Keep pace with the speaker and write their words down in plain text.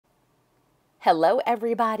Hello,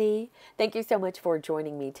 everybody. Thank you so much for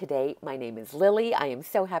joining me today. My name is Lily. I am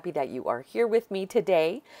so happy that you are here with me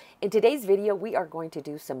today. In today's video, we are going to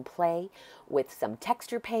do some play with some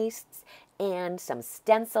texture pastes and some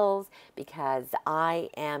stencils because I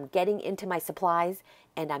am getting into my supplies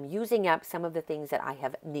and I'm using up some of the things that I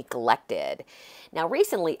have neglected. Now,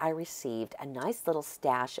 recently I received a nice little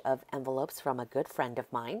stash of envelopes from a good friend of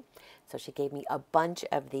mine. So she gave me a bunch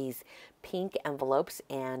of these pink envelopes,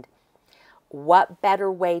 and what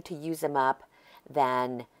better way to use them up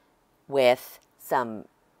than with some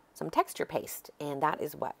texture paste, and that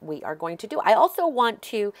is what we are going to do. I also want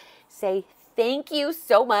to say thank you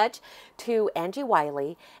so much to Angie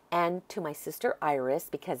Wiley and to my sister Iris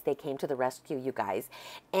because they came to the rescue, you guys.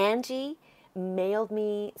 Angie mailed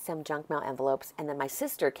me some junk mail envelopes, and then my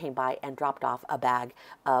sister came by and dropped off a bag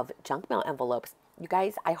of junk mail envelopes. You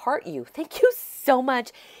guys, I heart you. Thank you so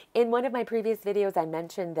much. In one of my previous videos, I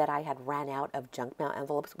mentioned that I had ran out of junk mail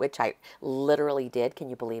envelopes, which I literally did. Can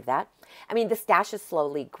you believe that? I mean, the stash is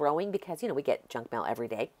slowly growing because, we get junk mail every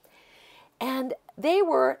day. And they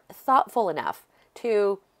were thoughtful enough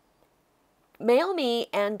to mail me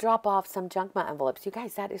and drop off some junk mail envelopes. You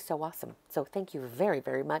guys, that is so awesome. So thank you very,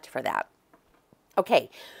 very much for that.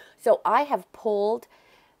 Okay, so I have pulled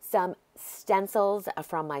some stencils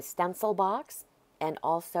from my stencil box and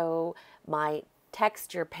also my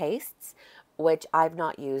texture pastes, which I've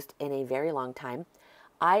not used in a very long time.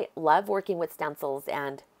 I love working with stencils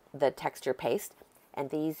and the texture paste,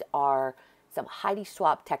 and these are some Heidi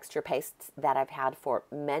Swapp texture pastes that I've had for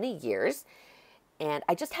many years, and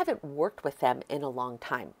I just haven't worked with them in a long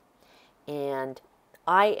time. And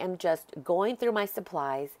I am just going through my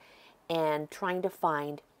supplies and trying to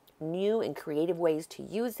find new and creative ways to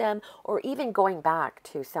use them, or even going back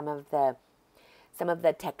to some of the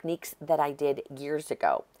techniques that I did years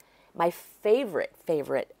ago. My favorite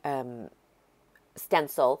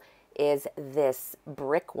stencil is this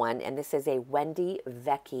brick one, and this is a Wendy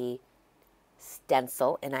Vecchi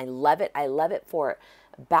stencil, and I love it. I love it for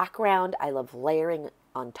background. I love layering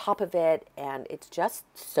on top of it, and it's just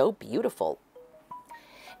so beautiful.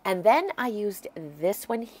 And then I used this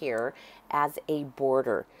one here as a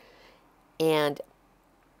border, and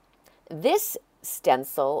this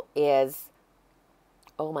stencil is,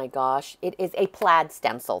 oh my gosh, it is a plaid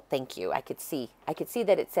stencil. Thank you. I could see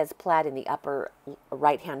that it says plaid in the upper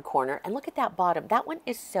right-hand corner. And look at that bottom. That one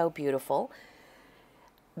is so beautiful.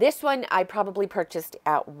 This one I probably purchased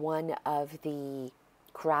at one of the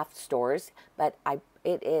craft stores, but I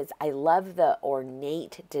love the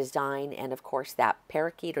ornate design and of course that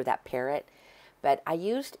parakeet or that parrot. But I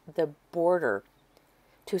used the border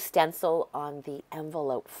to stencil on the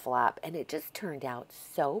envelope flap, and it just turned out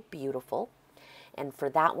so beautiful. And for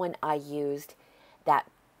that one, I used that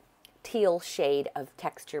teal shade of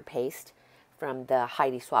texture paste from the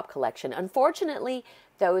Heidi Swapp collection. Unfortunately,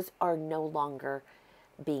 those are no longer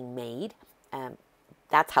being made.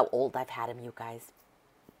 That's how old I've had them, you guys.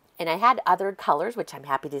 And I had other colors, which I'm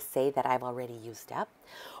happy to say that I've already used up.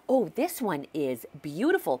 Oh, this one is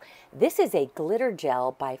beautiful. This is a glitter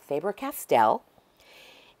gel by Faber-Castell.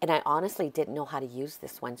 And I honestly didn't know how to use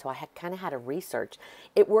this one, so I kind of had to research.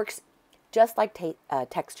 It works just like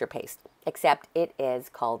texture paste, except it is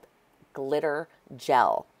called glitter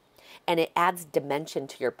gel, and it adds dimension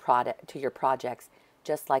to your projects,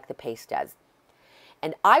 just like the paste does.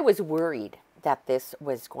 And I was worried that this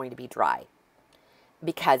was going to be dry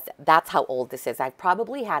because that's how old this is. I've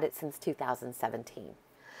probably had it since 2017,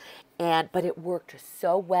 but it worked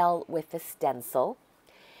so well with the stencil.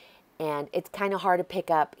 And it's kind of hard to pick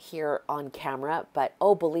up here on camera, but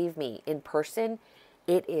oh, believe me, in person,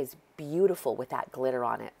 it is beautiful with that glitter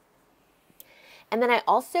on it. And then I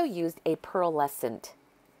also used a pearlescent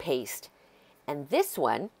paste. And this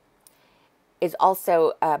one is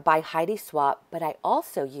also by Heidi Swapp, but I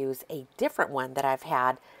also use a different one that I've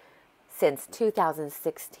had since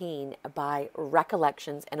 2016 by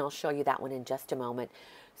Recollections, and I'll show you that one in just a moment.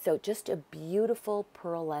 So just a beautiful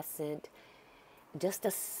pearlescent, just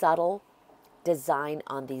a subtle design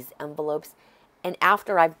on these envelopes. And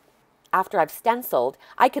after I've stenciled,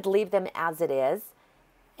 I could leave them as it is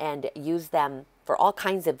and use them for all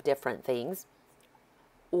kinds of different things,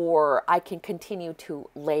 or I can continue to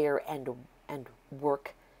layer and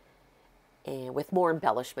work with more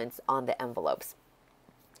embellishments on the envelopes.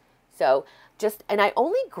 So and I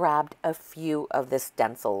only grabbed a few of the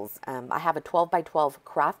stencils. I have a 12 by 12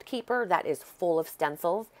 craft keeper that is full of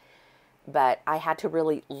stencils, but I had to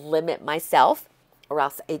really limit myself, or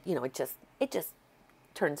else it just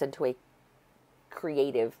turns into a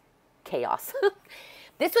creative chaos.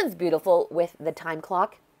 This one's beautiful with the time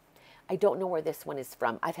clock. I don't know where this one is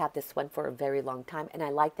from. I've had this one for a very long time, and I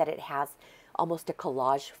like that it has almost a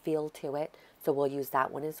collage feel to it. So we'll use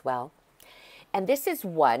that one as well. And this is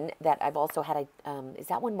one that I've also had. Is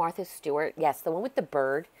that one Martha Stewart? Yes, the one with the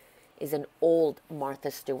bird is an old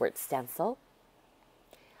Martha Stewart stencil.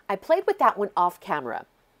 I played with that one off camera.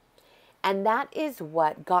 And that is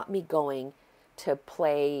what got me going to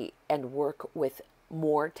play and work with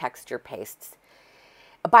more texture pastes.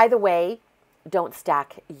 By the way, don't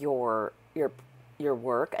stack your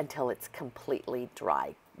work until it's completely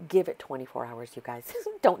dry. Give it 24 hours, you guys.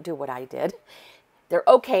 Don't do what I did. They're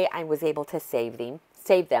okay. I was able to save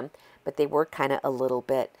them, but they were kind of a little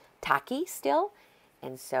bit tacky still.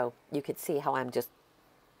 And so you could see how I'm just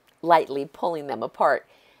lightly pulling them apart.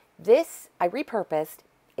 This, I repurposed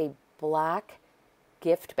a black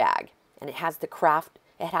gift bag, and it has the craft,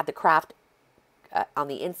 it had the craft on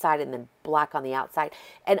the inside and then black on the outside.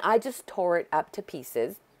 And I just tore it up to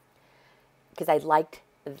pieces because I liked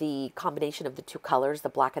the combination of the two colors, the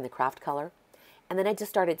black and the craft color. And then I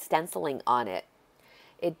just started stenciling on it.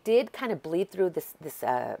 It did kind of bleed through this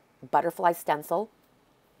butterfly stencil,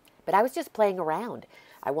 but I was just playing around.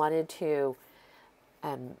 I wanted to,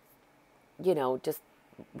 you know, just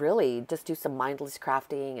really just do some mindless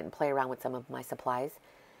crafting and play around with some of my supplies.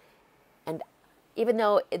 And even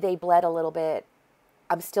though they bled a little bit,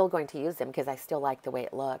 I'm still going to use them because I still like the way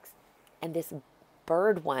it looks. And this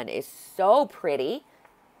bird one is so pretty.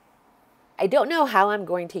 I don't know how I'm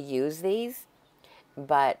going to use these,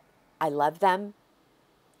 but I love them.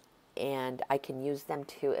 And I can use them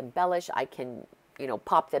to embellish. I can, you know,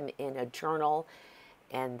 pop them in a journal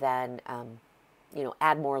and then, you know,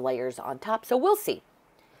 add more layers on top. So we'll see.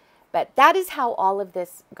 But that is how all of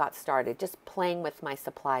this got started, just playing with my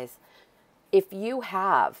supplies. If you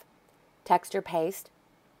have texture paste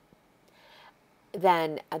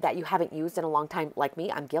then that you haven't used in a long time, like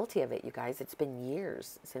me, I'm guilty of it, you guys. It's been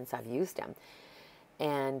years since I've used them.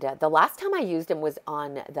 And the last time I used them was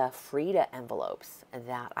on the Frida envelopes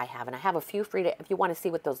that I have. And I have a few Frida, if you want to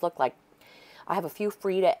see what those look like, I have a few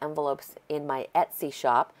Frida envelopes in my Etsy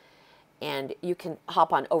shop. And you can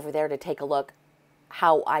hop on over there to take a look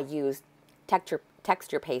how I used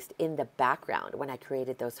texture paste in the background when I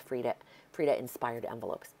created those Frida inspired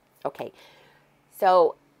envelopes. Okay,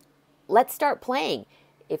 so let's start playing.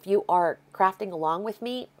 If you are crafting along with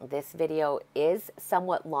me, this video is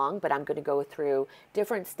somewhat long, but I'm going to go through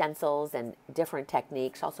different stencils and different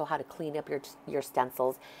techniques, also how to clean up your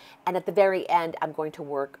stencils. And at the very end, I'm going to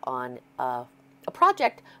work on a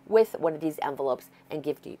project with one of these envelopes and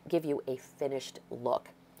give you a finished look.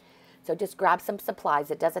 So just grab some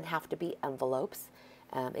supplies. It doesn't have to be envelopes.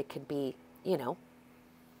 It could be, you know,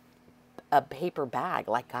 a paper bag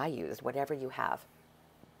like I used, whatever you have.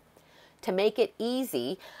 To make it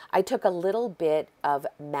easy, I took a little bit of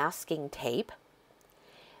masking tape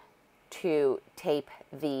to tape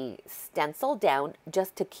the stencil down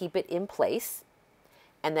just to keep it in place.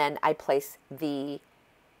 And then I place the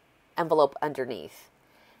envelope underneath.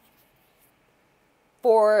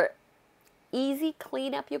 For easy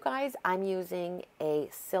cleanup, you guys, I'm using a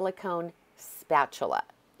silicone spatula.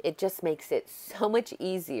 It just makes it so much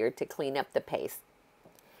easier to clean up the paste.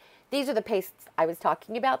 These are the pastes I was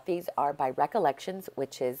talking about. These are by Recollections,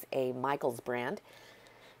 which is a Michaels brand.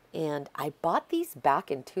 And I bought these back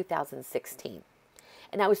in 2016.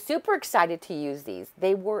 And I was super excited to use these.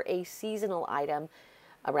 They were a seasonal item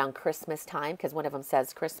around Christmas time because one of them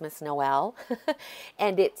says Christmas Noel.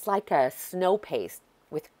 And it's like a snow paste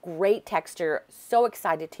with great texture. So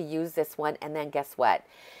excited to use this one. And then guess what?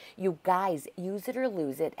 You guys, use it or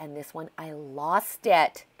lose it. And this one, I lost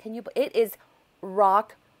it. It is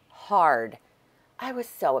rock hard. I was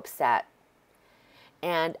so upset.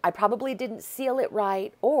 And I probably didn't seal it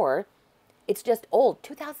right, or it's just old.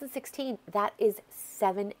 2016, that is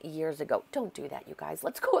 7 years ago. Don't do that, you guys.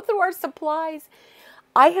 Let's go through our supplies.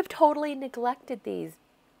 I have totally neglected these.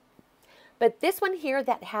 But this one here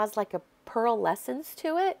that has like a pearlescence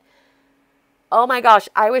to it, oh my gosh,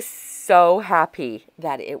 I was so happy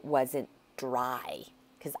that it wasn't dry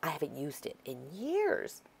because I haven't used it in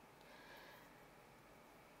years.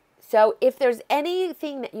 So if there's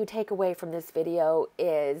anything that you take away from this video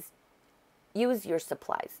is use your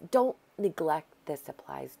supplies. Don't neglect the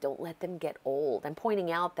supplies. Don't let them get old. I'm pointing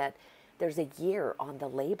out that there's a year on the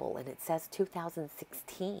label and it says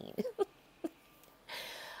 2016.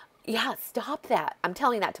 Yeah, stop that. I'm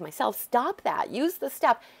telling that to myself. Stop that. Use the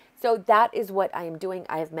stuff. So that is what I am doing.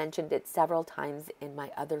 I have mentioned it several times in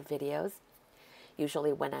my other videos.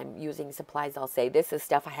 Usually when I'm using supplies, I'll say this is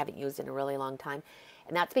stuff I haven't used in a really long time.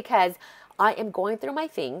 And that's because I am going through my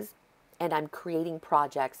things and I'm creating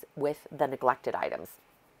projects with the neglected items.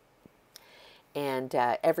 And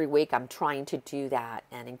every week I'm trying to do that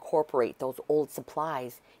and incorporate those old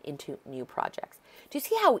supplies into new projects. Do you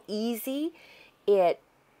see how easy it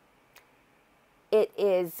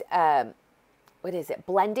is? What is it?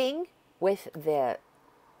 Blending with the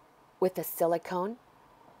silicone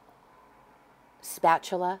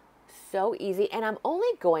spatula. So easy. And I'm only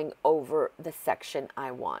going over the section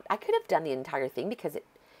I want. I could have done the entire thing because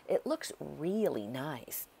it looks really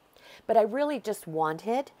nice. But I really just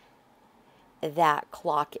wanted that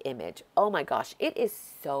clock image. Oh my gosh, it is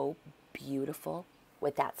so beautiful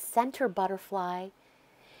with that center butterfly.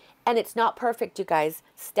 And it's not perfect, you guys.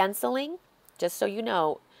 Stenciling, just so you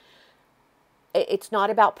know, it's not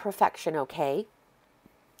about perfection, okay?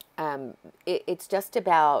 It's just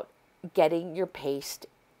about getting your paste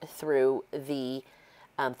through the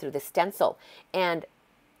stencil, and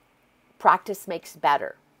practice makes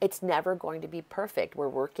better. It's never going to be perfect. We're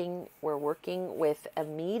working with a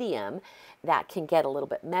medium that can get a little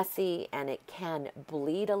bit messy and it can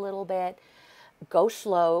bleed a little bit. Go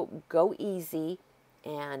slow, go easy,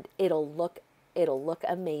 and it'll look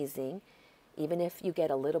amazing, even if you get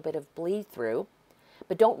a little bit of bleed through.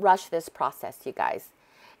 But don't rush this process, you guys.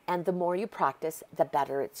 And the more you practice, the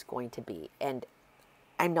better it's going to be. And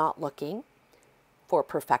I'm not looking for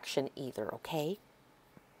perfection either, okay?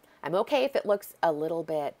 I'm okay if it looks a little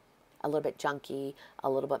bit junky, a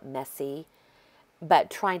little bit messy,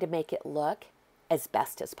 but trying to make it look as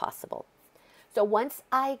best as possible. So once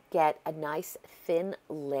I get a nice thin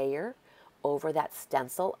layer over that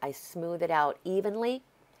stencil, I smooth it out evenly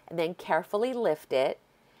and then carefully lift it,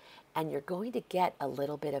 and you're going to get a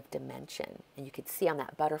little bit of dimension. And you can see on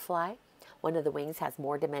that butterfly, one of the wings has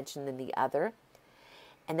more dimension than the other.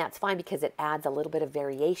 And that's fine because it adds a little bit of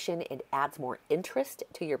variation. It adds more interest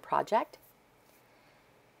to your project.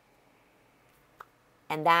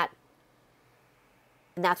 And that's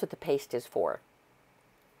what the paste is for,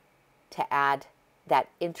 to add that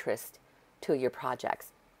interest to your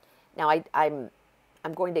projects. Now I'm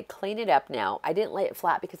going to clean it up now. I didn't lay it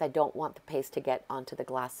flat because I don't want the paste to get onto the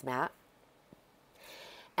glass mat.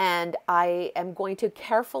 And I am going to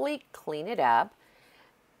carefully clean it up.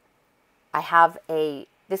 I have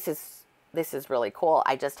this is really cool.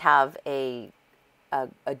 I just have a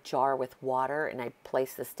jar with water, and I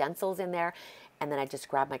place the stencils in there, and then I just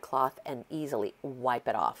grab my cloth and easily wipe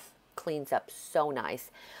it off. Cleans up so nice.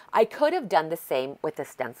 I could have done the same with the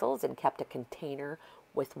stencils and kept a container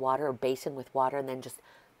with water, a basin with water, and then just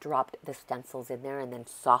dropped the stencils in there and then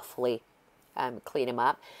softly clean them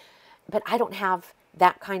up. But I don't have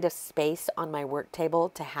that kind of space on my work table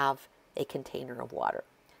to have a container of water.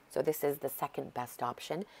 So this is the second best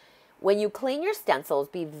option. When you clean your stencils,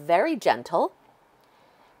 be very gentle,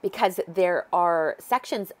 because there are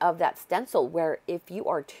sections of that stencil where if you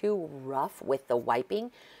are too rough with the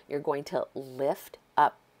wiping, you're going to lift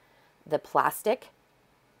up the plastic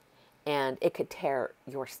and it could tear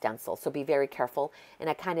your stencil. So be very careful. And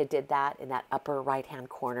I kind of did that in that upper right-hand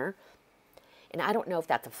corner. And I don't know if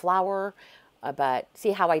that's a flower, but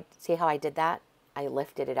see how I did that? I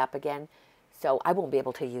lifted it up again. So I won't be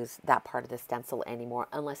able to use that part of the stencil anymore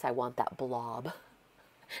unless I want that blob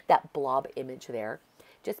image there.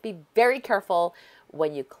 Just be very careful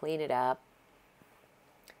when you clean it up,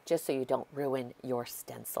 just so you don't ruin your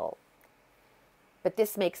stencil. But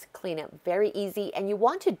this makes cleanup very easy, and you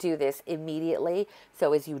want to do this immediately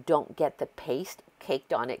so as you don't get the paste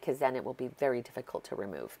caked on it, because then it will be very difficult to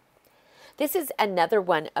remove. This is another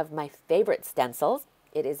one of my favorite stencils.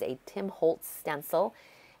 It is a Tim Holtz stencil,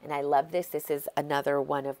 and I love this. This is another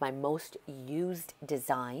one of my most used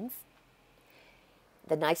designs.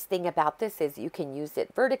 The nice thing about this is you can use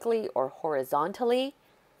it vertically or horizontally,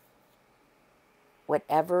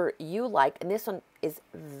 whatever you like. And this one is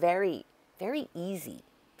very, very easy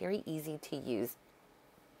to use.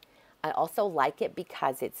 I also like it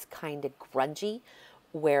because it's kind of grungy,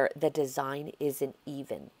 where the design isn't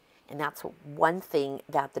even. And that's one thing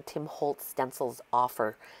that the Tim Holtz stencils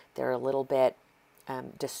offer. They're a little bit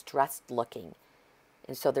distressed looking,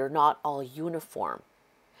 and so they're not all uniform.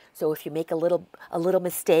 So if you make a little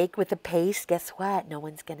mistake with the paste, guess what? No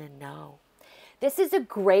one's gonna know. This is a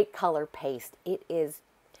great color paste. It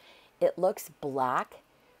looks black,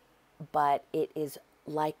 but it is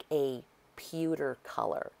like a pewter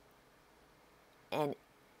color. And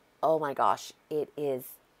oh my gosh, it is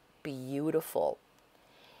beautiful.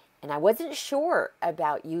 And I wasn't sure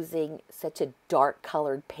about using such a dark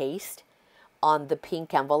colored paste on the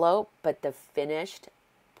pink envelope, but the finished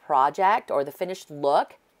project, or the finished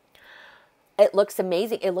look, it looks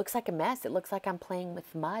amazing. It looks like a mess. It looks like I'm playing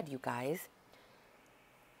with mud, you guys.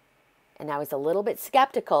 And I was a little bit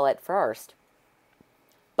skeptical at first,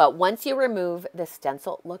 But once you remove the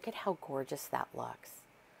stencil, look at how gorgeous that looks.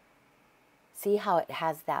 See how it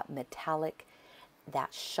has that metallic,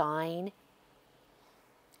 that shine,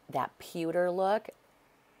 that pewter look?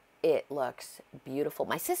 It looks beautiful.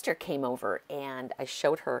 My sister came over and I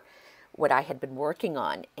showed her what I had been working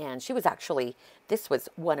on, and she was actually, this was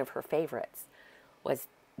one of her favorites, was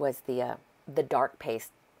the dark paste.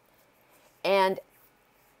 And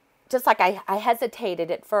just like I hesitated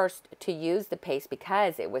at first to use the paste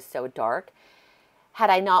because it was so dark. Had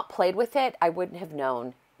I not played with it, I wouldn't have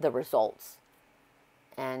known the results.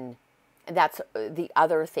 And that's the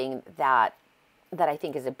other thing that I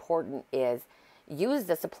think is important, is use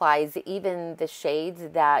the supplies, even the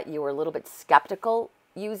shades that you were a little bit skeptical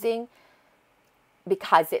using,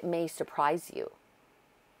 because it may surprise you,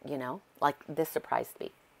 you know, like this surprised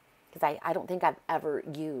me, because I don't think I've ever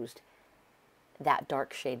used that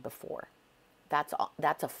dark shade before.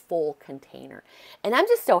 That's a full container. And I'm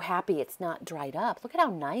just so happy it's not dried up. Look at how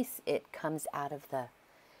nice it comes out of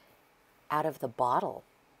the bottle.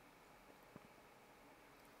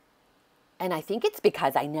 And I think it's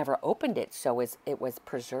because I never opened it, so it was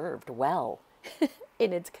preserved well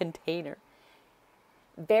in its container.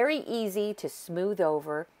 Very easy to smooth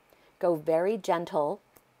over. Go very gentle.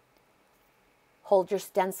 Hold your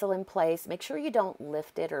stencil in place. Make sure you don't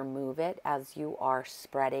lift it or move it as you are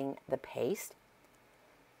spreading the paste.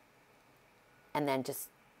 And then just,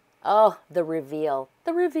 oh, the reveal.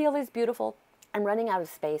 The reveal is beautiful. I'm running out of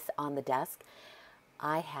space on the desk.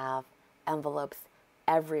 I have envelopes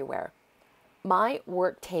everywhere. My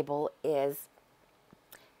work table is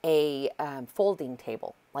a folding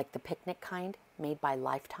table, like the picnic kind, made by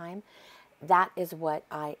Lifetime. That is what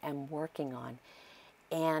I am working on.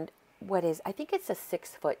 And I think it's a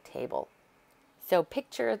 6-foot table. So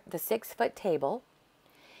picture the 6-foot table,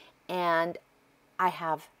 and I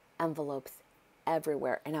have envelopes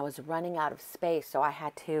everywhere, and I was running out of space, so I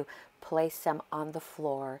had to place some on the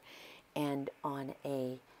floor and on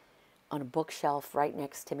a bookshelf right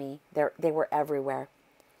next to me. They were everywhere.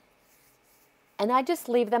 And I just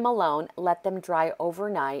leave them alone, let them dry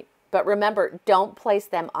overnight. But remember, don't place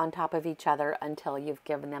them on top of each other until you've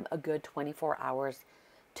given them a good 24 hours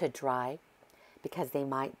to dry, because they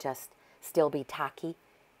might just still be tacky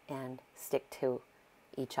and stick to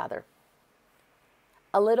each other.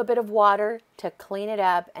 A little bit of water to clean it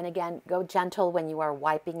up, and again, go gentle when you are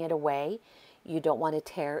wiping it away. You don't want to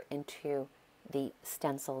tear into the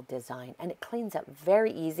stencil design, and it cleans up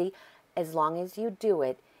very easy as long as you do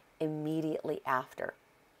it immediately after.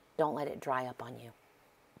 Don't let it dry up on you.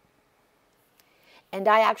 And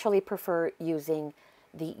I actually prefer using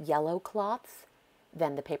the yellow cloths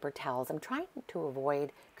than the paper towels. I'm trying to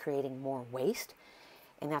avoid creating more waste,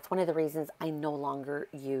 and that's one of the reasons I no longer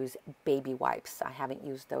use baby wipes. I haven't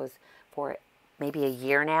used those for maybe a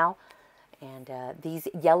year now. And these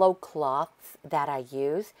yellow cloths that I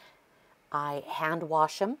use, I hand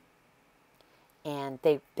wash them, and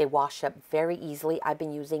they wash up very easily. I've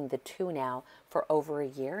been using the 2 now for over a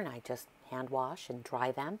year, and I just hand wash and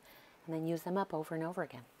dry them and then use them up over and over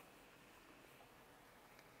again.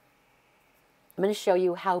 I'm going to show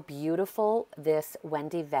you how beautiful this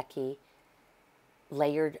Wendy Vecchi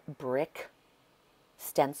layered brick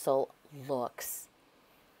stencil looks.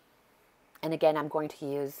 And again, I'm going to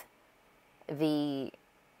use the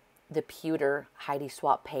pewter Heidi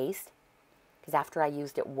Swapp paste, because after I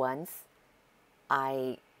used it once,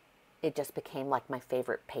 it just became like my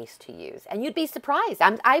favorite paste to use. And you'd be surprised.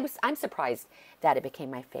 I'm surprised that it became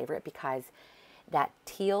my favorite, because that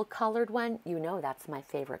teal colored one, you know, that's my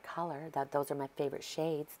favorite color. Those are my favorite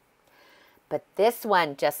shades. But this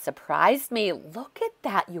one just surprised me. Look at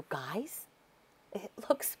that, you guys. It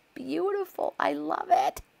looks beautiful. I love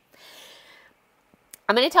it.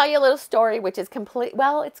 I'm going to tell you a little story, which is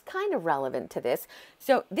well, it's kind of relevant to this.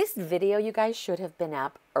 So this video, you guys, should have been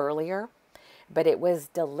up earlier, but it was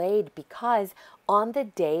delayed because on the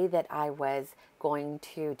day that I was going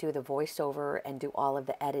to do the voiceover and do all of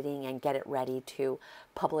the editing and get it ready to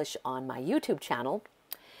publish on my YouTube channel,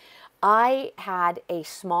 I had a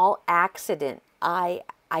small accident. I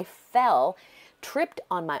fell, tripped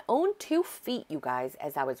on my own 2 feet, you guys,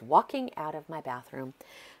 as I was walking out of my bathroom,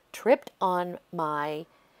 tripped on my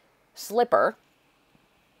slipper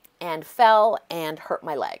and fell and hurt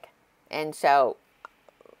my leg. And so,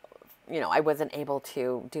 you know, I wasn't able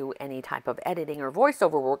to do any type of editing or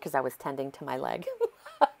voiceover work because I was tending to my leg.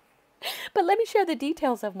 But let me share the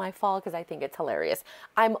details of my fall, because I think it's hilarious.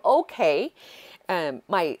 I'm okay.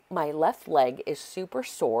 My left leg is super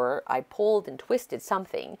sore. I pulled and twisted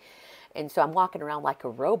something, and so I'm walking around like a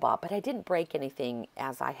robot, but I didn't break anything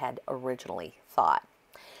as I had originally thought.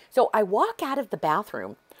 So I walk out of the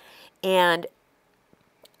bathroom. And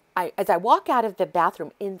as I walk out of the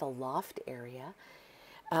bathroom in the loft area,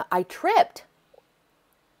 I tripped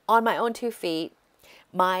on my own 2 feet.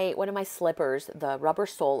 One of my slippers, the rubber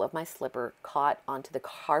sole of my slipper, caught onto the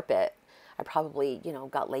carpet. I probably,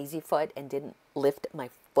 got lazy foot and didn't lift my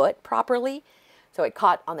foot properly. So it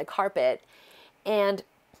caught on the carpet. And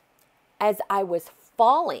as I was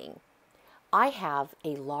falling, I have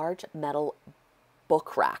a large metal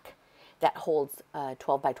book rack that holds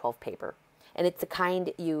 12 by 12 paper. And it's the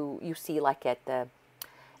kind you see like at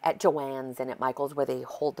Joann's and at Michael's where they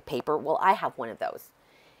hold the paper. Well, I have one of those.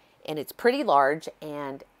 And it's pretty large.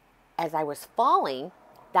 And as I was falling,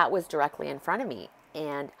 that was directly in front of me.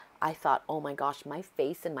 And I thought, oh my gosh, my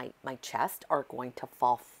face and my chest are going to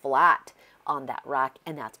fall flat on that rack,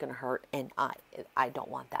 and that's going to hurt. And I don't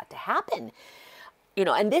want that to happen.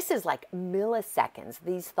 And this is like milliseconds.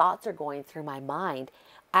 These thoughts are going through my mind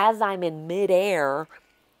as I'm in midair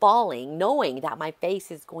falling, knowing that my face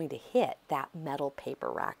is going to hit that metal paper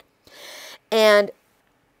rack. And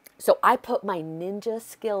so I put my ninja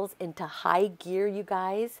skills into high gear, you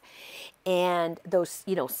guys, and those,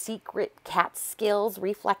 secret cat skills,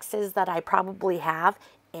 reflexes that I probably have.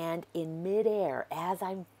 And in midair, as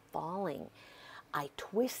I'm falling, I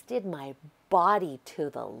twisted my body to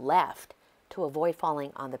the left to avoid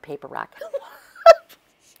falling on the paper rack.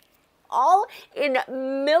 All in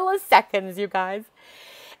milliseconds, you guys.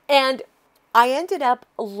 And I ended up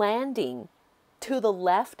landing to the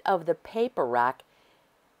left of the paper rack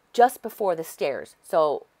just before the stairs.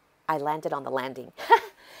 So I landed on the landing.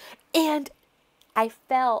 And I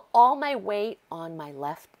fell all my weight on my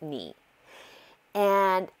left knee.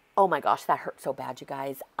 And oh my gosh, that hurt so bad, you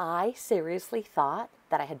guys. I seriously thought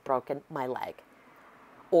that I had broken my leg.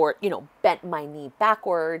 Or, bent my knee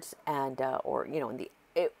backwards and,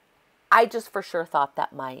 I just for sure thought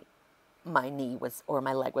that my knee was, or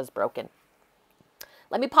my leg was broken.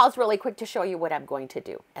 Let me pause really quick to show you what I'm going to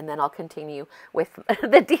do, and then I'll continue with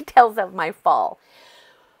the details of my fall.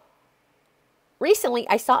 Recently,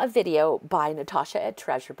 I saw a video by Natasha at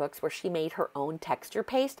Treasure Books where she made her own texture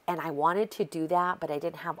paste, and I wanted to do that, but I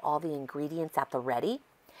didn't have all the ingredients at the ready.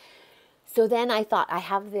 So then I thought, I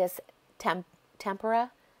have this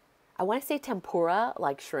tempura. I want to say tempura,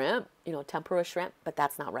 like shrimp, tempura shrimp, but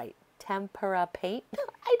that's not right. Tempera paint.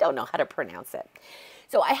 I don't know how to pronounce it.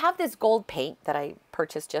 So I have this gold paint that I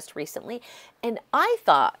purchased just recently, and I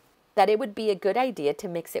thought that it would be a good idea to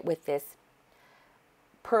mix it with this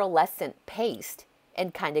pearlescent paste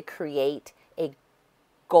and kind of create a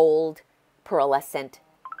gold pearlescent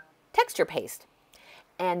texture paste.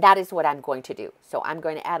 And that is what I'm going to do. So I'm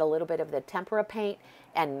going to add a little bit of the tempera paint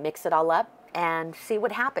and mix it all up and see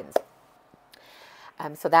what happens.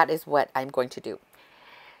 So that is what I'm going to do.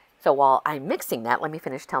 So while I'm mixing that, let me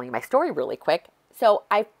finish telling you my story really quick. So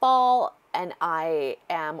I fall and I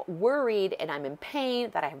am worried and I'm in pain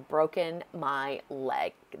that I have broken my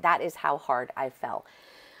leg. That is how hard I fell.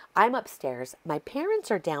 I'm upstairs. My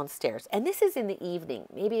parents are downstairs. And this is in the evening,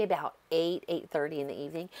 maybe about 8:30 in the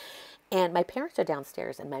evening. And my parents are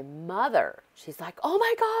downstairs. And my mother, she's like, oh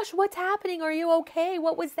my gosh, what's happening? Are you okay?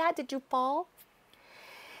 What was that? Did you fall?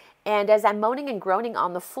 And as I'm moaning and groaning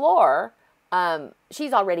on the floor,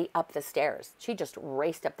 she's already up the stairs. She just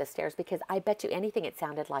raced up the stairs because I bet you anything it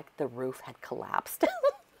sounded like the roof had collapsed.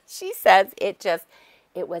 She says it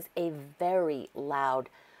was a very loud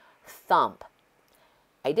thump.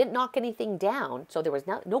 I didn't knock anything down, so there was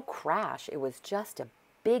no crash. It was just a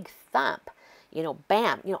big thump.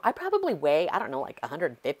 Bam. I probably weigh, I don't know, like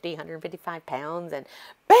 150, 155 pounds, and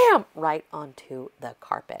bam, right onto the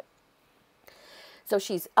carpet. So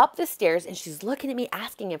she's up the stairs and she's looking at me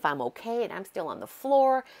asking if I'm okay, and I'm still on the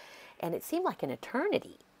floor. And it seemed like an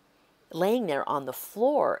eternity laying there on the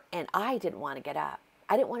floor, and I didn't want to get up.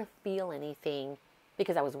 I didn't want to feel anything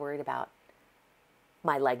because I was worried about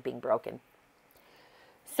my leg being broken.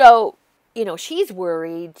 So, she's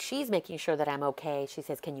worried. She's making sure that I'm okay. She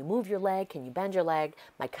says, can you move your leg? Can you bend your leg?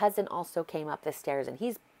 My cousin also came up the stairs, and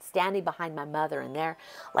he's standing behind my mother, and they're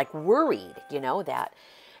like worried,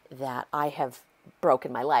 that I have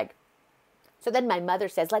broken my leg. So then my mother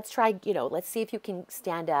says, let's try, let's see if you can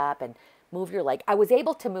stand up and move your leg. I was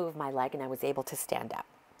able to move my leg and I was able to stand up.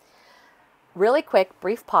 Really quick,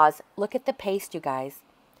 brief pause. Look at the paste, you guys.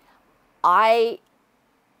 I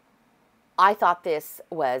thought this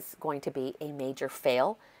was going to be a major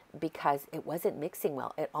fail because it wasn't mixing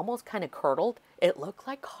well. It almost kind of curdled. It looked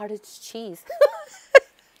like cottage cheese.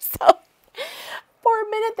 So for a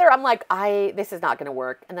minute there, I'm like, this is not going to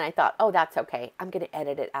work. And then I thought, oh, that's okay. I'm going to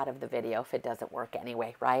edit it out of the video if it doesn't work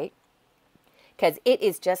anyway, right? Because it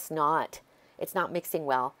is just not, it's not mixing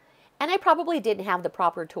well. And I probably didn't have the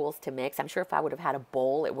proper tools to mix. I'm sure if I would have had a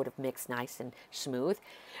bowl, it would have mixed nice and smooth.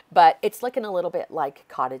 But it's looking a little bit like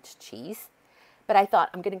cottage cheese. But I thought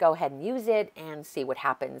I'm going to go ahead and use it and see what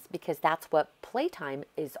happens, because that's what playtime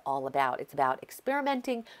is all about. It's about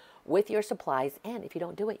experimenting with your supplies, and if you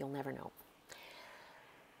don't do it, you'll never know.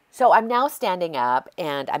 So I'm now standing up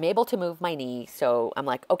and I'm able to move my knee. So I'm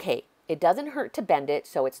like, okay, it doesn't hurt to bend it,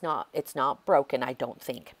 so it's not broken, I don't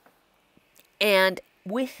think. And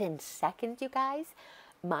within seconds, you guys,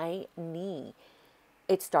 my knee,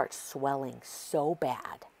 it starts swelling so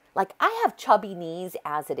bad. Like, I have chubby knees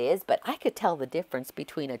as it is, but I could tell the difference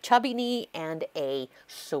between a chubby knee and a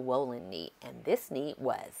swollen knee. And this knee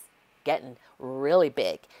was getting really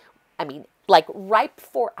big. I mean, like right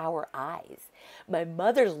before our eyes. My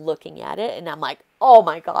mother's looking at it and I'm like, oh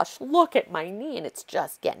my gosh, look at my knee. And it's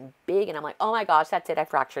just getting big. And I'm like, oh my gosh, that's it. I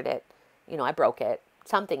fractured it. You know, I broke it.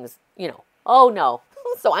 Something's, you know, oh no.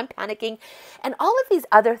 So I'm panicking. And all of these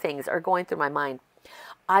other things are going through my mind.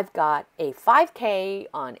 I've got a 5K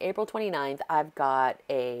on April 29th. I've got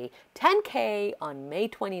a 10K on May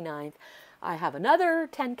 29th. I have another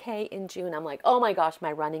 10K in June. I'm like, oh my gosh,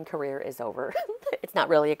 my running career is over. It's not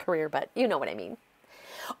really a career, but you know what I mean.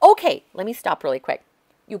 Okay, let me stop really quick.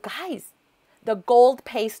 You guys, the gold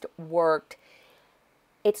paste worked.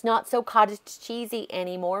 It's not so cottage cheesy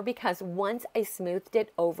anymore, because once I smoothed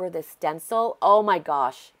it over the stencil, oh my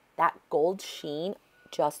gosh, that gold sheen,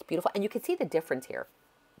 just beautiful. And you can see the difference here.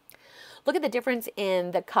 Look at the difference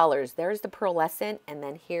in the colors. There's the pearlescent, and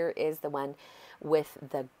then here is the one with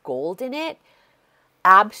the gold in it.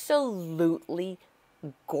 Absolutely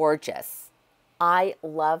gorgeous. I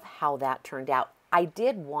love how that turned out. I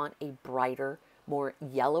did want a brighter, more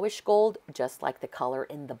yellowish gold, just like the color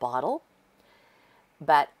in the bottle.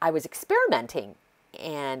 But I was experimenting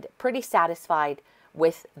and pretty satisfied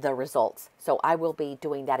with the results. So I will be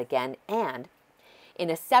doing that again. And in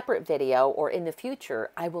a separate video, or in the future,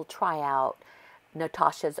 I will try out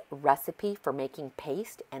Natasha's recipe for making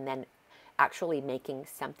paste and then actually making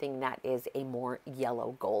something that is a more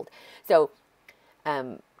yellow gold. So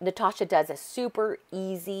Natasha does a super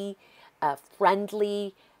easy,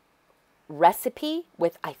 friendly recipe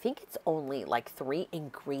with, I think it's only like 3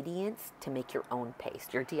 ingredients to make your own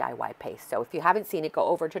paste, your DIY paste. So if you haven't seen it, go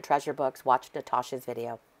over to Treasure Books, watch Natasha's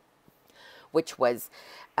video, which was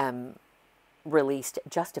released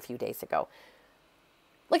just a few days ago.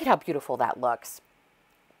 Look at how beautiful that looks.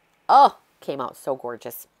 Oh, came out so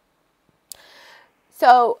gorgeous.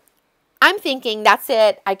 So I'm thinking, that's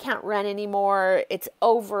it. I can't run anymore. It's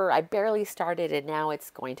over. I barely started and now it's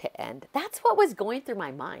going to end. That's what was going through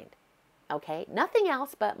my mind. Okay, nothing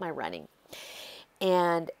else but my running.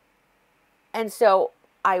 And so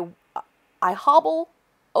I hobble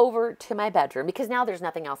over to my bedroom, because now there's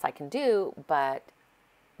nothing else I can do but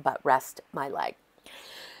rest my leg.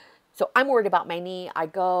 So I'm worried about my knee. I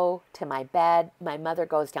go to my bed. My mother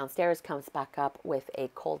goes downstairs, comes back up with a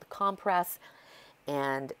cold compress,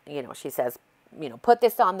 and you know, she says, you know, put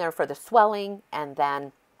this on there for the swelling, and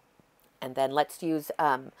then let's use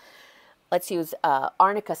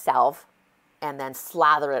arnica salve, and then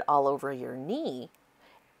slather it all over your knee.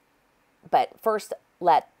 But first,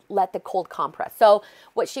 let the cold compress. So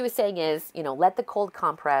what she was saying is, you know, let the cold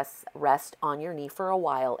compress rest on your knee for a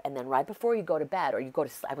while, and then right before you go to bed, or you go to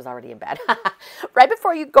sleep, I was already in bed, right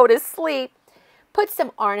before you go to sleep, put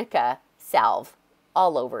some arnica salve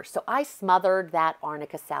all over. So I smothered that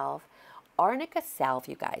arnica salve. Arnica salve,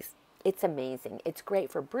 you guys, it's amazing. It's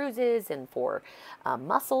great for bruises and for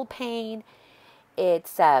muscle pain.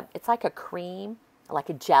 It's like a cream, like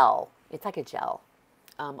a gel. It's like a gel.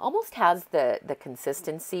 Almost has the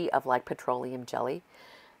consistency of like petroleum jelly,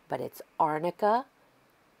 but it's arnica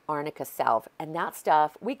salve. And that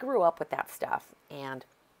stuff, we grew up with that stuff. And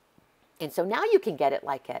so now you can get it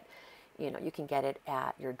like you can get it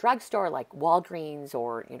at your drugstore, like Walgreens,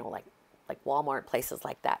 or, you know, like Walmart, places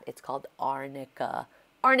like that. It's called arnica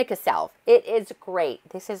salve. It is great.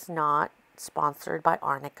 This is not sponsored by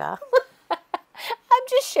Arnica. I'm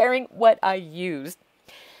just sharing what I used.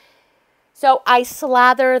 So I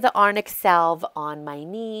slather the arnica salve on my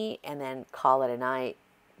knee and then call it a night,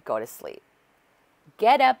 go to sleep.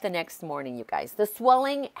 Get up the next morning, you guys. The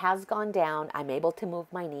swelling has gone down. I'm able to move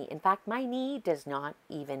my knee. In fact, my knee does not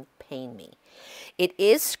even pain me. It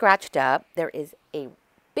is scratched up. There is a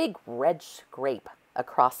big red scrape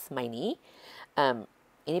across my knee. And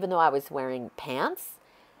even though I was wearing pants,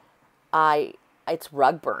 it's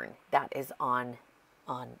rug burn that is on,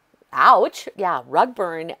 ouch, yeah, rug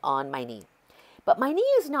burn on my knee. But my knee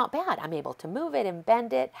is not bad. I'm able to move it and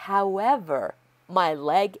bend it. However, my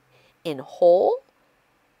leg in whole,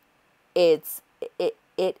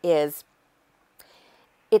 it's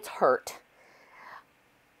hurt.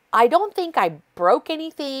 I don't think I broke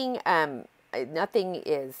anything. Nothing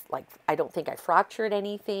is like, I don't think I fractured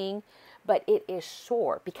anything, but it is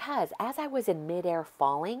sore because as I was in midair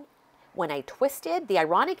falling, when I twisted, the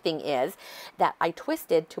ironic thing is that I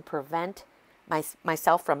twisted to prevent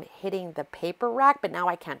myself from hitting the paper rack, but now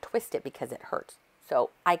I can't twist it because it hurts. So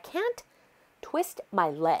I can't twist my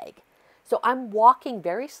leg. So I'm walking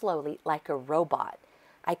very slowly like a robot.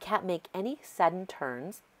 I can't make any sudden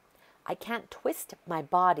turns. I can't twist my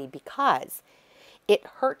body because it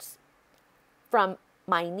hurts from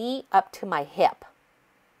my knee up to my hip,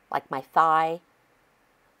 like my thigh,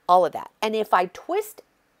 all of that. And if I twist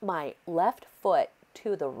my left foot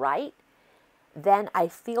to the right, then I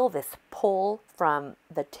feel this pull from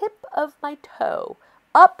the tip of my toe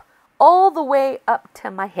up all the way up to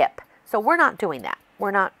my hip. So we're not doing that.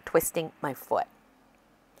 We're not twisting my foot.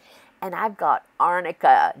 And I've got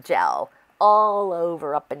arnica gel all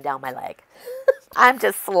over up and down my leg. I'm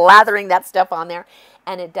just slathering that stuff on there,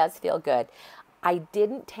 and it does feel good. I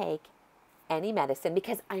didn't take any medicine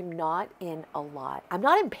because I'm not in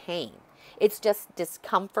pain. It's just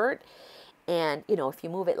discomfort. And, you know, if you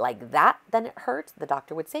move it like that, then it hurts. The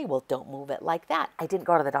doctor would say, well, don't move it like that. I didn't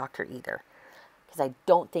go to the doctor either because I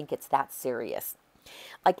don't think it's that serious.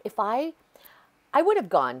 Like if I would have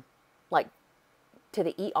gone like to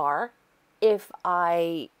the ER if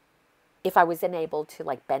I was unable to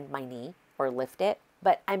like bend my knee or lift it,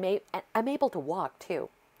 but I'm able to walk too,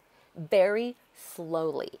 very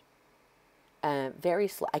slowly, very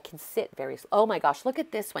slow. I can sit very slow. Oh my gosh, look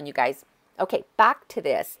at this one, you guys. Okay, back to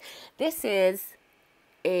this. This is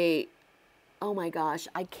oh my gosh,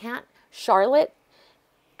 I can't, Charlotte,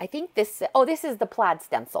 I think this is the plaid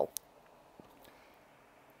stencil.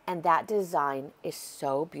 And that design is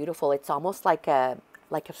so beautiful. It's almost like a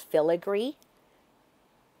filigree.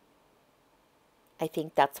 I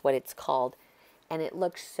think that's what it's called. And it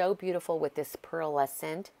looks so beautiful with this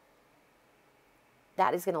pearlescent.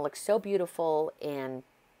 That is going to look so beautiful in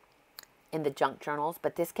the junk journals,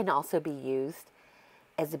 but this can also be used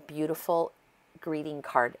as a beautiful greeting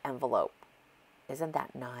card envelope. Isn't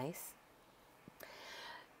that nice?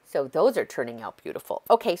 So those are turning out beautiful.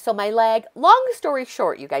 Okay, so my leg, long story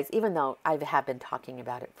short, you guys, even though I have been talking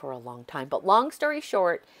about it for a long time, but long story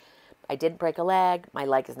short, I didn't break a leg. My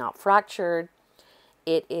leg is not fractured.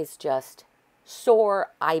 It is just sore.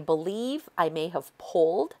 I believe I may have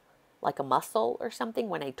pulled like a muscle or something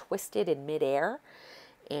when I twisted in midair.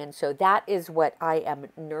 And so that is what I am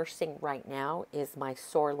nursing right now, is my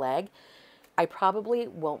sore leg. I probably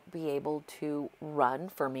won't be able to run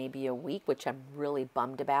for maybe a week, which I'm really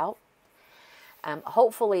bummed about.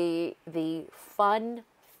 Hopefully the fun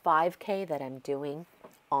 5K that I'm doing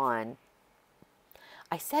on,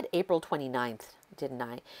 I said April 29th, didn't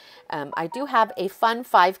I? I do have a fun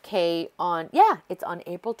 5K on, yeah, it's on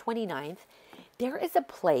April 29th. There is a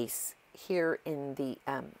place here in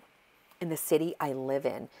the city I live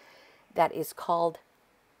in that is called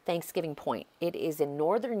Thanksgiving Point. It is in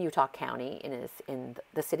northern Utah County, and it is in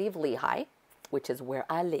the city of Lehi, which is where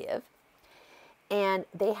I live. And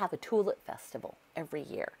they have a tulip festival every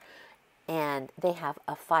year. And they have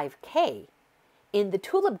a 5K in the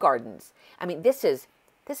tulip gardens. I mean, this is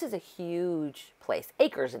a huge place,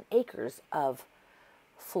 acres and acres of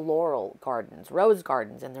floral gardens, rose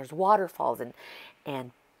gardens, and there's waterfalls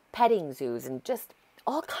and petting zoos and just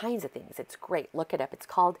all kinds of things. It's great. Look it up. It's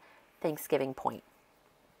called Thanksgiving Point.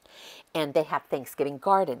 And they have Thanksgiving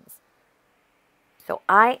gardens. So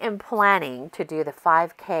I am planning to do the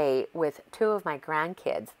 5K with 2 of my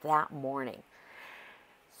grandkids that morning.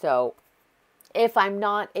 So if I'm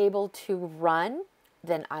not able to run,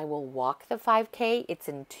 then I will walk the 5K. It's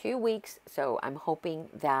in 2 weeks, so I'm hoping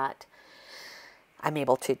that I'm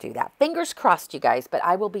able to do that. Fingers crossed, you guys, but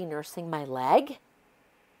I will be nursing my leg.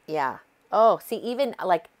 Yeah. Oh, see, even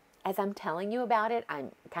like as I'm telling you about it,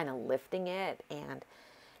 I'm kind of lifting it and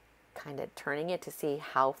kind of turning it to see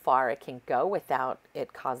how far it can go without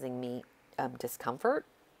it causing me discomfort.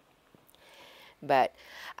 But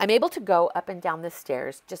I'm able to go up and down the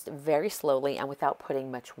stairs just very slowly and without putting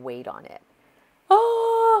much weight on it.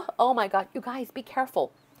 Oh my God, you guys, be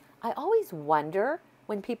careful. I always wonder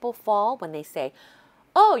when people fall, when they say,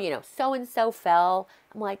 oh, you know, so-and-so fell.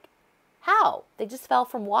 I'm like, how? They just fell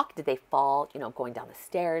from walking. Did they fall, you know, going down the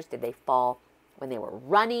stairs? Did they fall when they were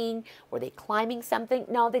running? Were they climbing something?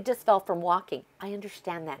 No, they just fell from walking. I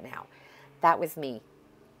understand that now. That was me.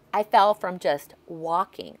 I fell from just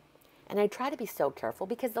walking. And I try to be so careful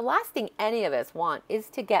because the last thing any of us want is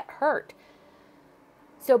to get hurt.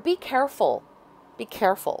 So be careful. Be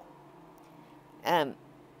careful.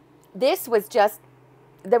 This was just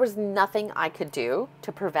there was nothing I could do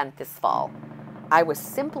to prevent this fall. I was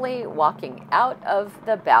simply walking out of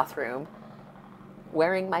the bathroom,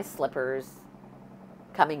 wearing my slippers,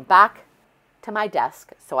 coming back to my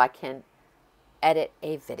desk so I can edit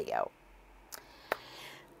a video.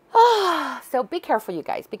 So be careful, you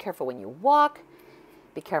guys. Be careful when you walk.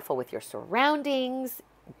 Be careful with your surroundings.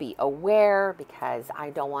 Be aware, because I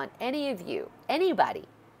don't want any of you, anybody,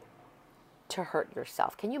 to hurt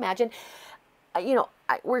yourself. Can you imagine? You know,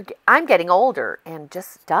 I'm getting older, and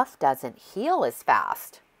just stuff doesn't heal as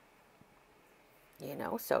fast. You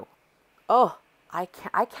know, so, I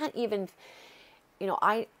can't even, you know,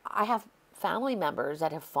 I have family members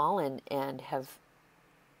that have fallen and have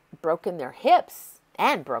broken their hips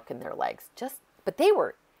and broken their legs. But they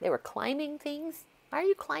were climbing things. Why are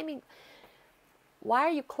you climbing? Why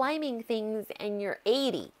are you climbing things and you're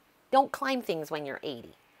 80? Don't climb things when you're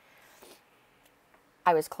 80.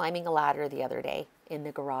 I was climbing a ladder the other day in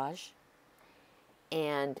the garage,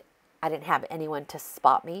 and I didn't have anyone to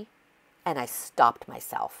spot me, and I stopped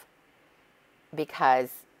myself,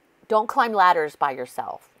 because don't climb ladders by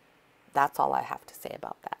yourself. That's all I have to say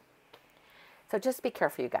about that. So just be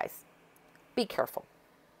careful, you guys. Be careful.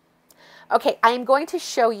 Okay, I am going to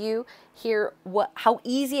show you here how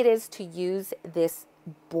easy it is to use this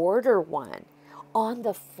border one on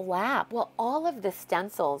the flap. Well, all of the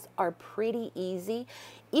stencils are pretty easy.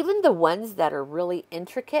 Even the ones that are really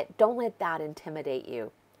intricate, don't let that intimidate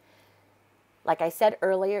you. Like I said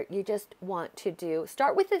earlier, you just want to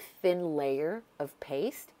start with a thin layer of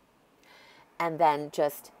paste, and then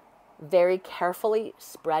just very carefully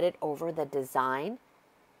spread it over the design.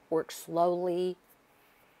 Work slowly.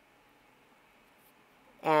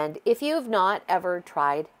 And if you've not ever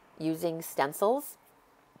tried using stencils,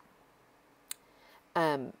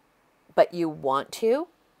 but you want to,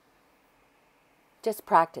 just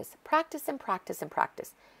practice. Practice and practice and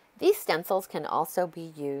practice. These stencils can also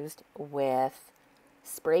be used with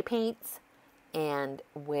spray paints and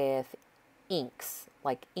with inks,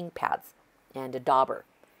 like ink pads and a dauber.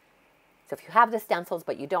 So if you have the stencils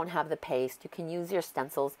but you don't have the paste, you can use your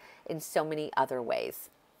stencils in so many other ways.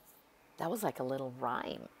 That was like a little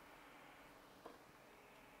rhyme.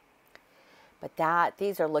 But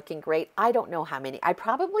these are looking great. I don't know how many. I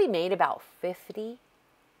probably made about 50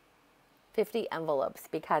 envelopes,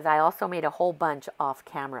 because I also made a whole bunch off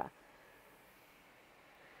camera.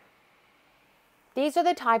 These are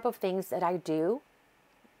the type of things that I do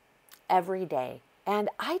every day. And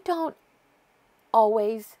I don't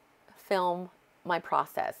always film my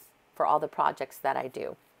process for all the projects that I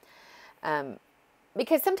do.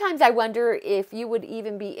 Because sometimes I wonder if you would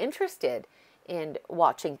even be interested in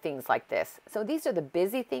watching things like this. So these are the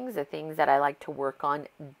busy things, the things that I like to work on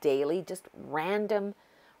daily, just random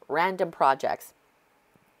projects.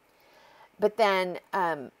 But then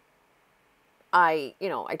I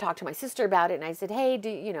talked to my sister about it, and I said, hey,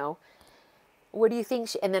 what do you think?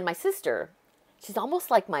 And then my sister, she's almost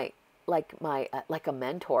like a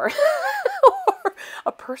mentor or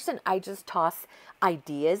a person I just toss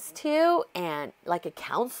ideas to, and like a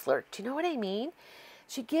counselor. Do you know what I mean?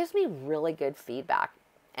 She gives me really good feedback.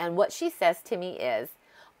 And what she says to me is,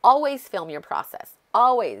 always film your process.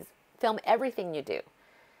 Always film everything you do.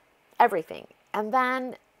 Everything. And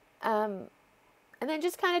then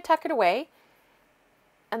just kind of tuck it away,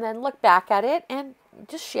 and then look back at it and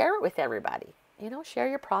just share it with everybody. Share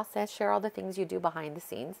your process, share all the things you do behind the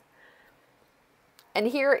scenes. And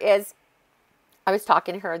here is, I was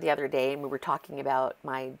talking to her the other day, and we were talking about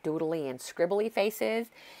my doodly and scribbly faces.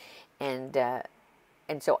 And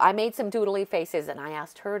so I made some doodly faces, and I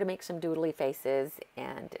asked her to make some doodly faces,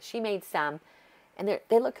 and she made some, and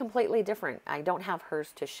they look completely different. I don't have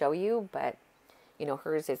hers to show you, but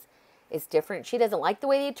hers is different. She doesn't like the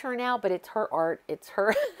way they turn out, but it's her art. It's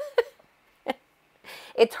her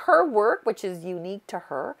it's her work, which is unique to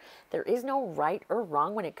her. There is no right or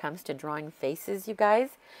wrong when it comes to drawing faces, you guys.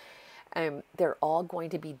 They're all going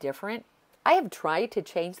to be different. I have tried to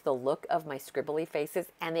change the look of my scribbly faces,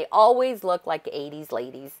 and they always look like 80s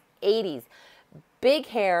ladies. 80s. Big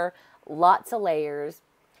hair, lots of layers,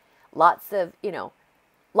 lots of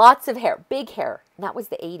hair, big hair. And that was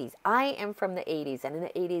the 80s. I am from the 80s, and in the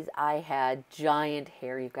 80s I had giant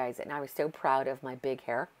hair, you guys, and I was so proud of my big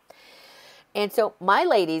hair. And so my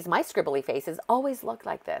ladies, my scribbly faces always look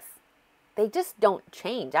like this. They just don't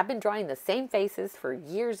change. I've been drawing the same faces for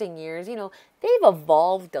years and years. They've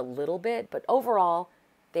evolved a little bit, but overall,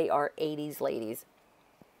 they are 80s ladies.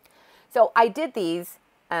 So I did these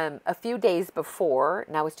a few days before,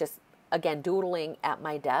 and I was just, again, doodling at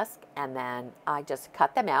my desk, and then I just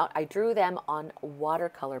cut them out. I drew them on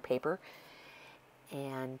watercolor paper,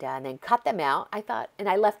 and then cut them out. I thought, and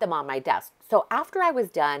I left them on my desk. So after I was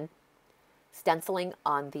done stenciling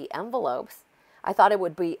on the envelopes, I thought it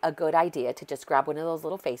would be a good idea to just grab one of those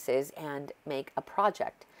little faces and make a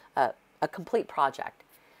project, a complete project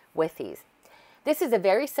with these. This is a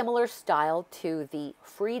very similar style to the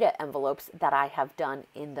Frida envelopes that I have done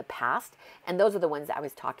in the past. And those are the ones I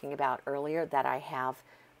was talking about earlier that I have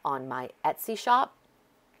on my Etsy shop,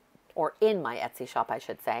 or in my Etsy shop, I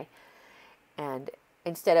should say. And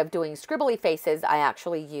instead of doing scribbly faces, I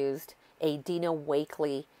actually used a Dina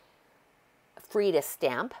Wakley Frida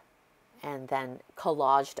stamp and then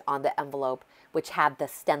collaged on the envelope, which had the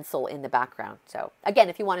stencil in the background. So again,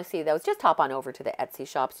 if you want to see those, just hop on over to the Etsy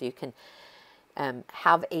shop so you can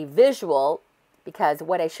have a visual, because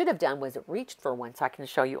what I should have done was reached for one so I can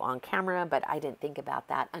show you on camera, but I didn't think about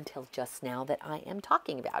that until just now that I am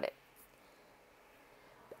talking about it.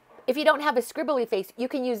 If you don't have a scribbly face, you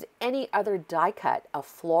can use any other die cut, a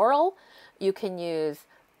floral. You can use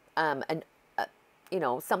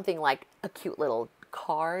something like a cute little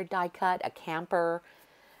car die cut, a camper,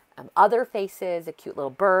 other faces, a cute little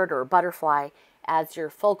bird or a butterfly as your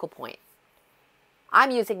focal point.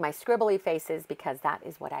 I'm using my scribbly faces because that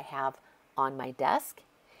is what I have on my desk.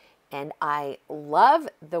 And I love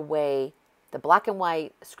the way the black and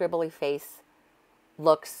white scribbly face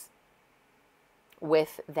looks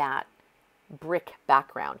with that brick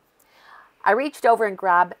background. I reached over and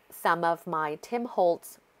grabbed some of my Tim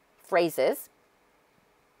Holtz phrases.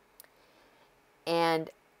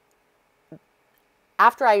 And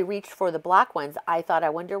after I reached for the black ones, I thought, I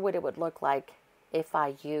wonder what it would look like if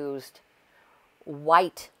I used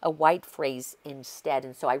a white phrase instead.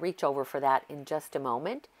 And so I reach over for that in just a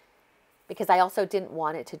moment, because I also didn't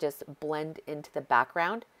want it to just blend into the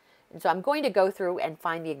background. And so I'm going to go through and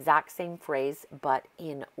find the exact same phrase, but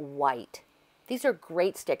in white. These are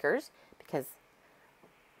great stickers because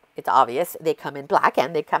it's obvious they come in black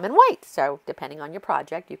and they come in white. So depending on your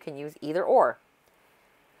project, you can use either or.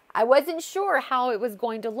 I wasn't sure how it was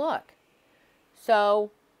going to look, so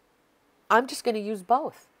I'm just going to use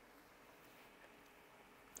both.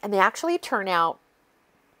 And they actually turn out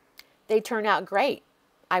great.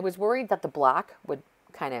 I was worried that the black would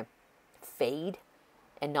kind of fade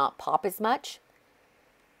and not pop as much,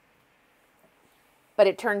 but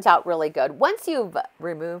it turns out really good. Once you've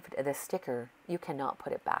removed the sticker, you cannot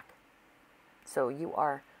put it back. So you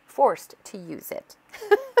are forced to use it.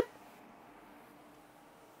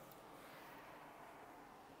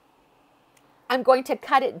 I'm going to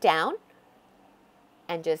cut it down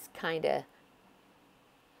and just kind of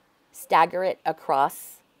stagger it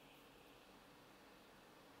across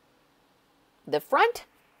the front.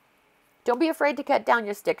 Don't be afraid to cut down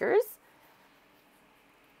your stickers.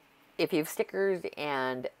 If you have stickers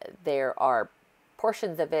and there are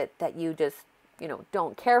portions of it that you just,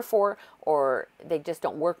 don't care for, or they just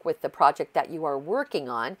don't work with the project that you are working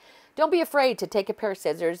on, don't be afraid to take a pair of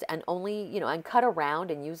scissors and only, and cut around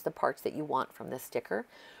and use the parts that you want from the sticker.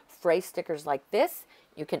 Phrase stickers like this,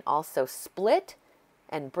 you can also split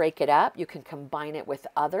and break it up. You can combine it with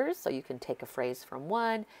others. So you can take a phrase from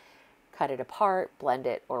one, cut it apart, blend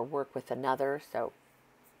it, or work with another. So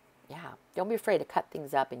yeah, don't be afraid to cut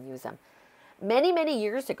things up and use them. Many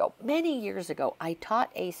years ago, I taught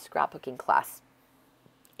a scrapbooking class.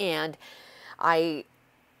 And I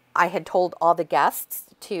had told all the guests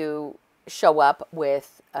to show up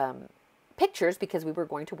with pictures because we were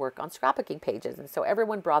going to work on scrapbooking pages. And so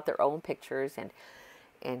everyone brought their own pictures.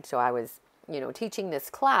 And so I was, teaching this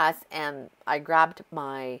class, and I grabbed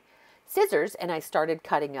my scissors and I started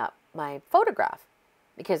cutting up my photograph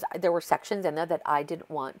because there were sections in there that I didn't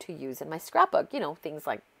want to use in my scrapbook. Things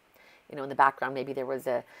like, in the background, maybe there was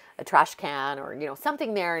a trash can or,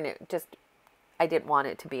 something there, and it just, I didn't want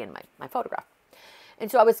it to be in my photograph.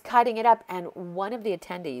 And so I was cutting it up, and one of the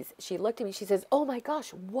attendees, she looked at me, she says, "Oh my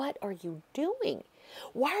gosh, what are you doing?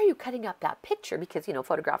 Why are you cutting up that picture?" Because,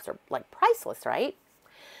 photographs are like priceless, right?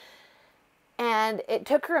 And it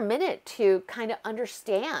took her a minute to kind of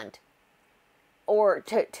understand, or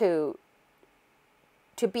to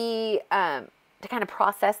kind of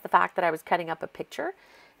process the fact that I was cutting up a picture.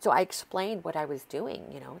 So I explained what I was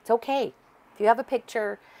doing. It's okay if you have a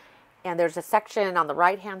picture and there's a section on the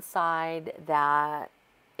right-hand side that,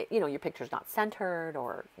 your picture's not centered,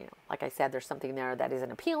 or, like I said, there's something there that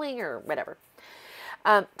isn't appealing or whatever.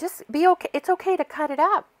 Just be okay. It's okay to cut it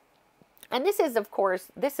up. And this is, of course,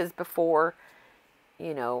 before,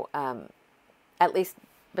 at least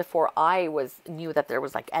before I knew that there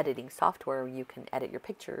was like editing software where you can edit your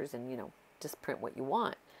pictures and, just print what you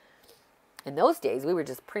want. In those days, we were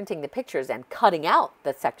just printing the pictures and cutting out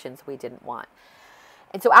the sections we didn't want.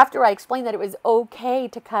 And so after I explained that it was okay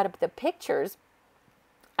to cut up the pictures,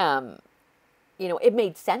 you know, it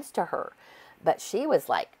made sense to her. But she was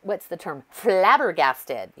like, what's the term?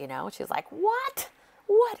 Flabbergasted, you know. She was like, what?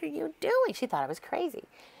 What are you doing? She thought I was crazy.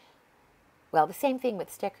 Well, the same thing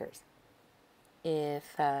with stickers.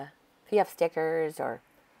 If you have stickers or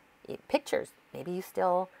pictures, maybe you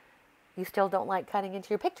still don't like cutting into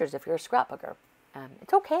your pictures if you're a scrapbooker.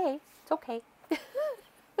 It's okay. It's okay.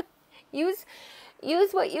 Use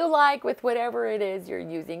what you like with whatever it is you're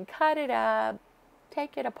using. Cut it up,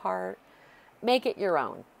 take it apart, make it your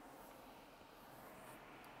own.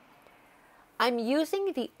 I'm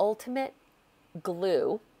using the Ultimate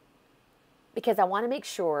glue because I want to make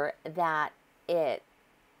sure that it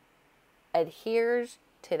adheres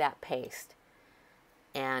to that paste.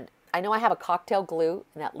 And I know I have a cocktail glue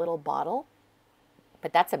in that little bottle,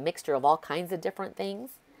 but that's a mixture of all kinds of different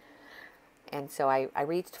things. And so I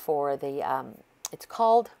reached for the, it's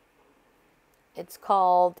called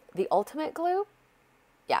the Ultimate glue.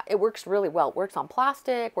 Yeah, it works really well. It works on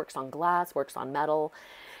plastic, works on glass, works on metal.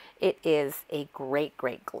 It is a great,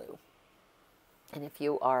 great glue. And if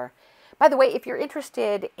you are, by the way, if you're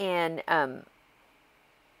interested in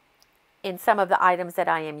some of the items that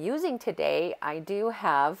I am using today, I do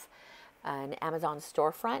have an Amazon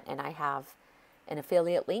storefront, and I have an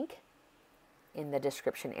affiliate link in the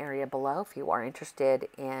description area below if you are interested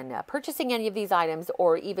in purchasing any of these items,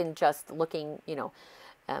 or even just looking, you know,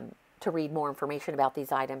 to read more information about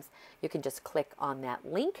these items. You can just click on that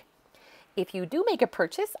link. If you do make a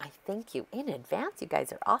purchase, I thank you in advance. You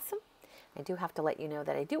guys are awesome. I do have to let you know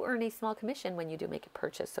that I do earn a small commission when you do make a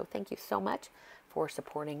purchase. So thank you so much for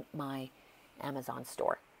supporting my Amazon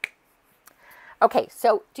store. Okay,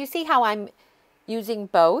 so do you see how I'm using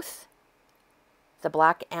both the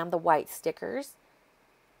black and the white stickers?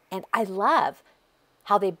 And I love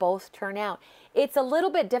how they both turn out. It's a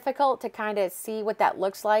little bit difficult to kind of see what that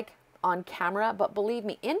looks like on camera, but believe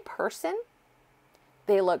me, in person,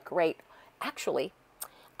 they look great. Actually,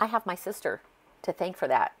 I have my sister to thank for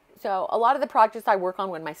that. So a lot of the projects I work on,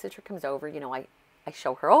 when my sister comes over, you know, I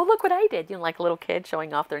show her, oh, look what I did. You know, like a little kid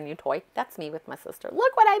showing off their new toy. That's me with my sister.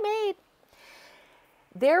 Look what I made.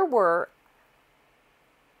 There were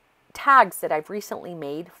tags that I've recently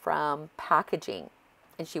made from packaging.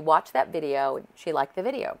 And she watched that video and she liked the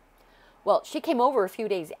video. Well, she came over a few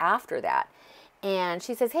days after that and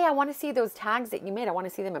she says, hey, I want to see those tags that you made. I want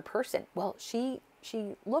to see them in person. Well, she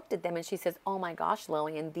looked at them and she says, oh my gosh,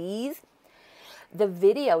 Lillian, the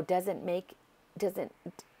video doesn't make, what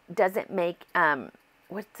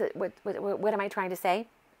am I trying to say?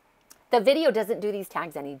 The video doesn't do these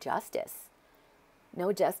tags any justice.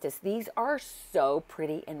 No justice. These are so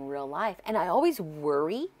pretty in real life. And I always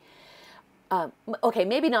worry, okay,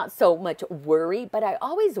 maybe not so much worry, but I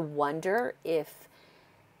always wonder if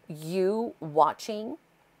you watching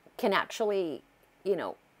can actually, you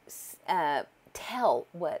know, tell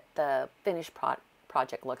what the finished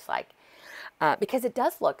project looks like. Because it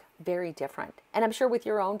does look very different. And I'm sure with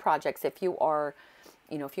your own projects, if you are,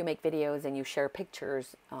 you know, if you make videos and you share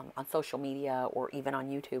pictures on social media or even on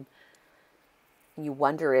YouTube, you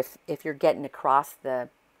wonder if you're getting across the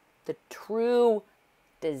true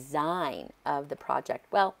design of the project.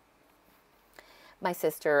 Well, my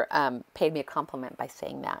sister paid me a compliment by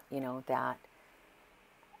saying that, you know, that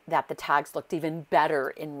the tags looked even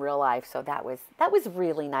better in real life. So that was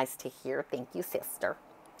really nice to hear. Thank you, sister.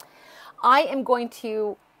 I am going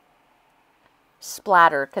to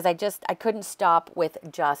splatter because I couldn't stop with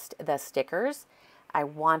just the stickers. I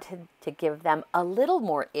wanted to give them a little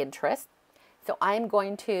more interest. So I am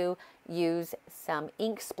going to use some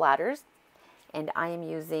ink splatters, and I am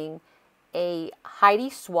using a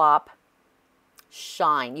Heidi Swapp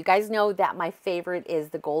Shine. You guys know that my favorite is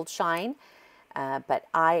the Gold Shine, but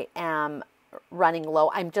I am running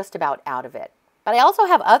low. I'm just about out of it. But I also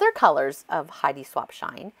have other colors of Heidi Swapp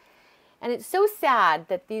Shine. And it's so sad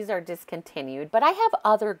that these are discontinued, but I have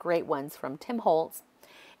other great ones from Tim Holtz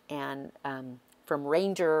and from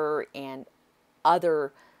Ranger and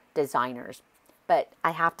other designers. But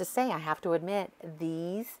I have to say, I have to admit,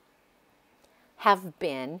 these have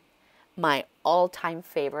been my all-time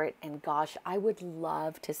favorite. And gosh, I would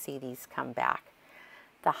love to see these come back,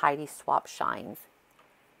 the Heidi Swapp Shines.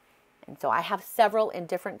 And so I have several in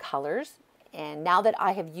different colors. And now that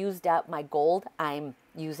I have used up my gold, I'm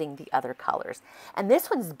using the other colors. And this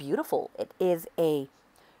one's beautiful. It is a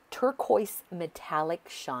turquoise metallic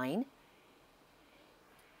shine.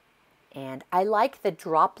 And I like the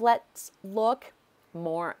droplets look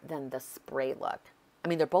more than the spray look. I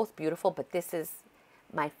mean, they're both beautiful, but this is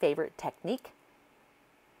my favorite technique,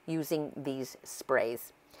 using these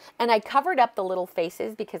sprays. And I covered up the little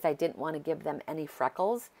faces because I didn't want to give them any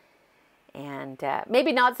freckles. And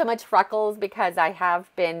maybe not so much freckles because I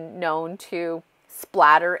have been known to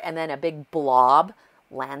splatter and then a big blob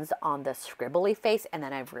lands on the scribbly face and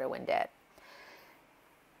then I've ruined it.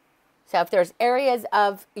 So if there's areas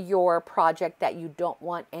of your project that you don't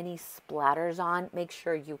want any splatters on, make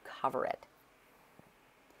sure you cover it.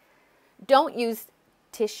 Don't use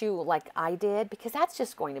tissue like I did because that's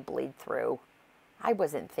just going to bleed through. I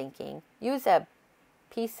wasn't thinking. Use a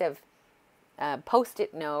piece of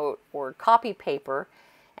Post-it note or copy paper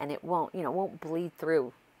and it won't bleed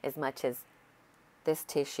through as much as this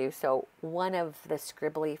tissue. So one of the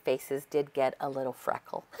scribbly faces did get a little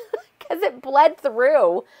freckle because it bled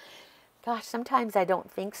through. Gosh, sometimes I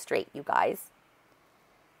don't think straight, you guys.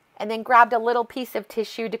 And then grabbed a little piece of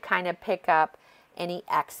tissue to kind of pick up any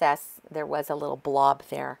excess. There was a little blob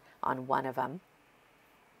there on one of them.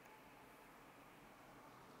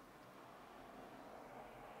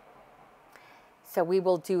 So we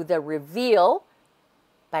will do the reveal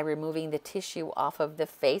by removing the tissue off of the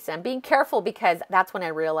face. I'm being careful because that's when I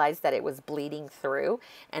realized that it was bleeding through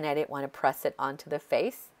and I didn't want to press it onto the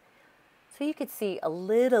face. So you could see a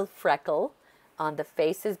little freckle on the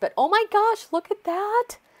faces, but oh my gosh, look at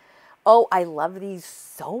that. Oh, I love these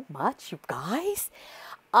so much, you guys.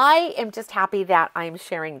 I am just happy that I'm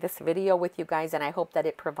sharing this video with you guys, and I hope that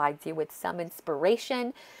it provides you with some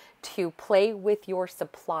inspiration to play with your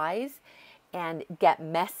supplies and get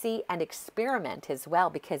messy and experiment as well,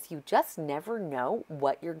 because you just never know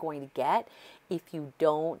what you're going to get if you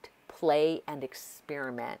don't play and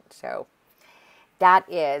experiment. So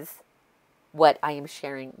that is what I am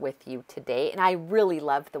sharing with you today. And I really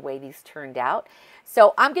love the way these turned out.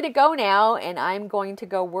 So I'm going to go now and I'm going to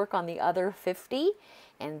go work on the other 50.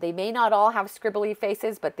 And they may not all have scribbly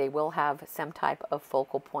faces, but they will have some type of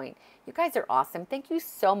focal point. You guys are awesome. Thank you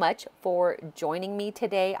so much for joining me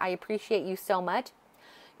today. I appreciate you so much.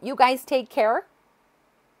 You guys take care.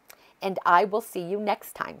 And I will see you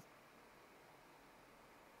next time.